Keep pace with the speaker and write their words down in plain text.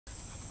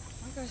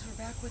Hey guys, we're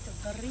back with the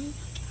buddy,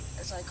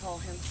 as I call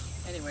him.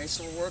 Anyway,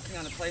 so we're working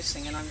on the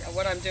placing, and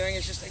what I'm doing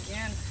is just,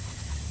 again,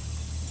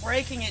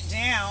 breaking it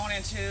down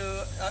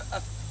into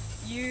a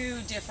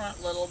few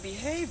different little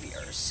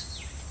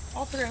behaviors.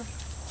 All through.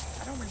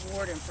 I don't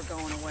reward him for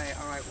going away.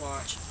 All right,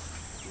 watch.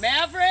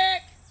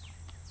 Maverick!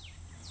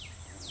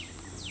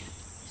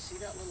 See,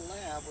 that little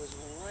lab was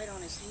right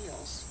on his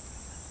heels.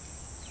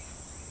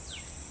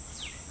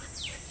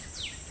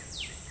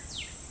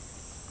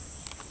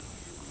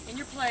 In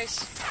your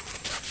place.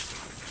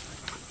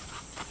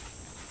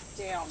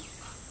 Down.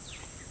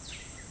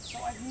 So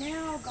I've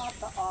now got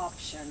the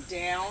option.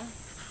 Down.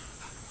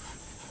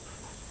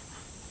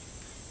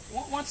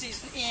 Once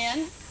he's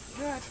in,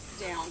 good.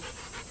 Down.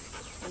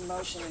 In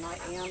motion, and I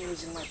am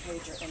using my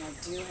pager, and I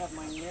do have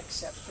my mix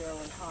set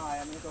fairly high.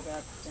 I'm going to go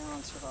back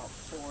down to about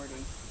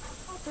 40.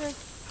 Okay.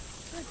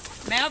 Good.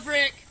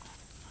 Maverick!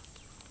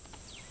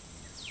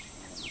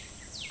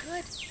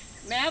 Good.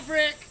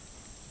 Maverick!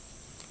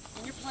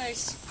 In your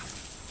place.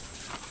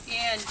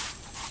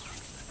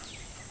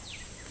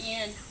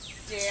 In,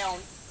 down.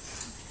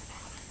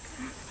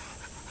 And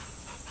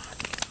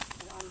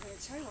I'm going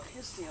to tell you what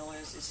his deal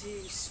is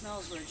he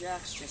smells where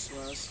Jax just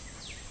was.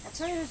 I'll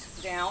tell you,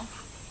 down.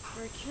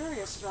 Very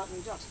curious about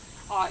new ducks.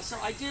 Alright, so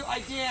I did,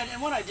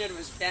 and what I did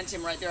was bent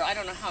him right there. I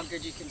don't know how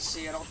good you can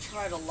see it. I'll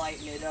try to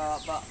lighten it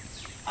up, but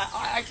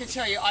I can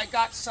tell you, I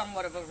got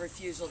somewhat of a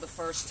refusal the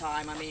first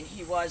time. I mean,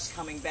 he was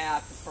coming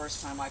back the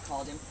first time I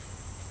called him,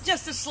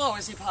 just as slow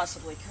as he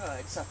possibly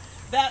could. So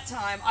that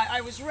time, I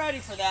was ready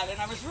for that,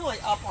 and I was really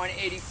up on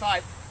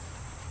 85.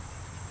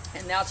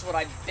 And that's what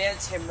I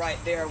bent him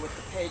right there with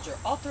the pager.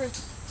 All through.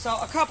 So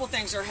a couple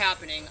things are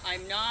happening.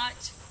 I'm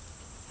not...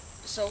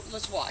 So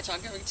let's watch.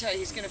 I'm going to tell you,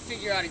 he's going to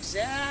figure out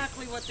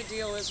exactly what the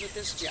deal is with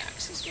this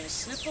Jax. He's going to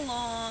sniff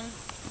along,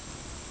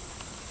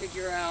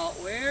 figure out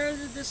where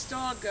did this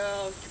dog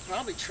go. You can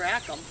probably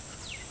track him.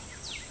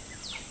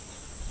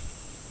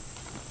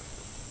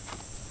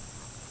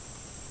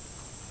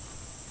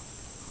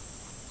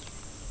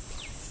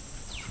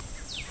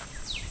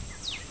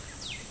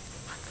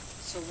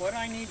 So what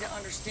I need to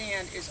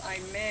understand is I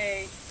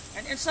may,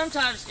 and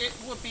sometimes it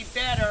would be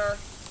better.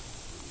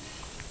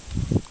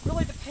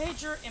 Really, the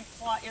pager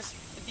is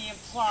the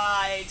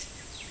implied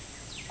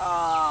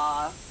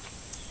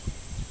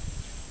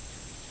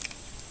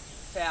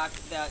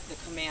fact that the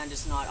command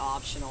is not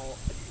optional.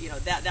 You know,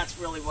 that's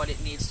really what it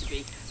needs to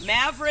be.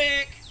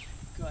 Maverick!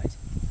 Good.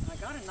 I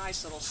got a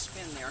nice little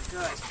spin there.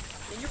 Good.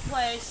 In your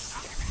place.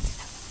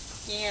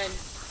 In.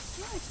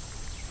 Good.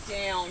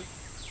 Down.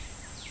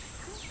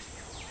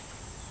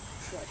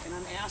 Good. And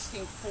I'm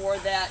asking for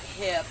that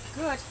hip.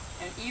 Good.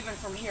 And even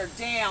from here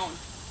down,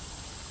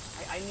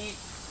 I need...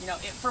 You know,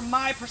 from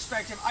my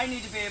perspective, I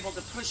need to be able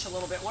to push a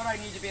little bit. What I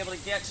need to be able to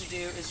get to do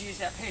is use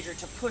that pager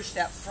to push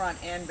that front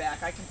end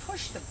back. I can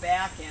push the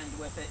back end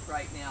with it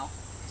right now.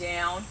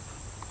 Down.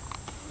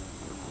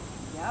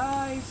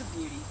 Yeah, he's a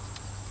beauty.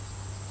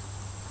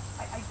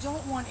 I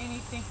don't want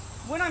anything...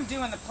 When I'm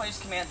doing the place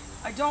command,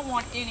 I don't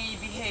want any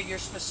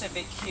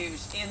behavior-specific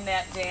cues. In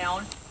that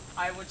down,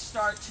 I would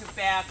start to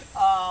back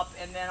up,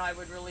 and then I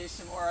would release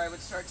him, or I would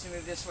start to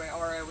move this way,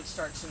 or I would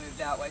start to move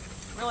that way.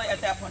 Really, at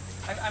that point,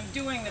 I'm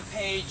doing the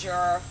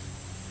pager,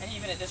 and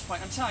even at this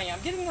point, I'm telling you,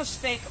 I'm getting those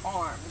fake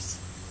arms.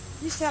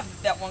 I used to have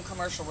that one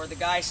commercial where the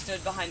guy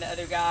stood behind the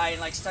other guy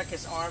and like stuck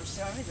his arms.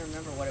 I don't even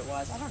remember what it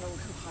was. I don't know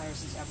who hires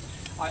these after.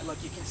 All right,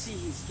 look, you can see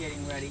he's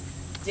getting ready.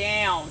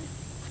 Down.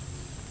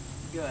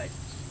 Good.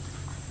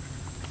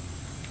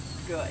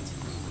 Good.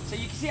 So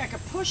you can see I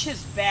could push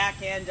his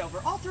back end over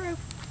all through.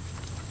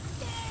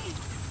 Yay.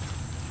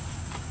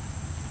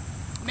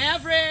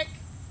 Maverick.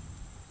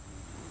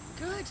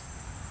 Good.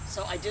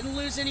 So I didn't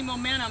lose any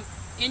momentum.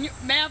 In your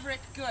Maverick,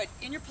 good.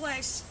 In your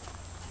place.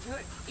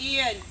 Good.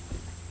 In.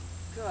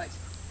 Good.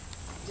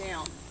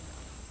 Down.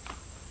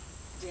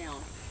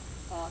 Down.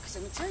 Because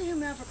I'm going to tell you who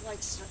Maverick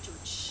likes to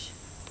touch.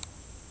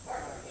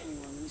 Hang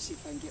on, let me see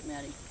if I can get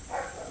Maddie.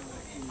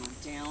 Hang on.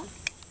 Down.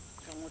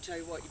 I'm going to tell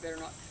you what, you better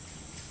not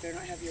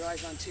have your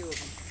eyes on two of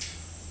them.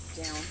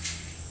 Down.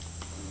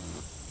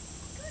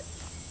 Good.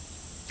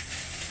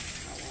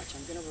 Now watch,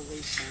 I'm going to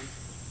release him.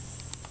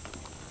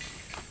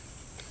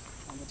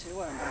 I'm going to tell you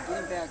what, I'm going to get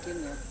him back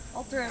in there.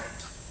 All through.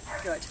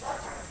 Good.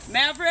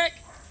 Maverick!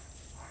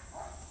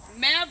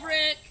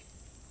 Maverick!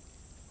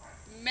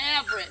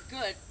 Maverick!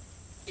 Good.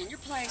 In your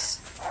place.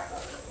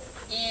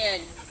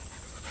 In.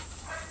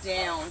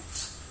 Down.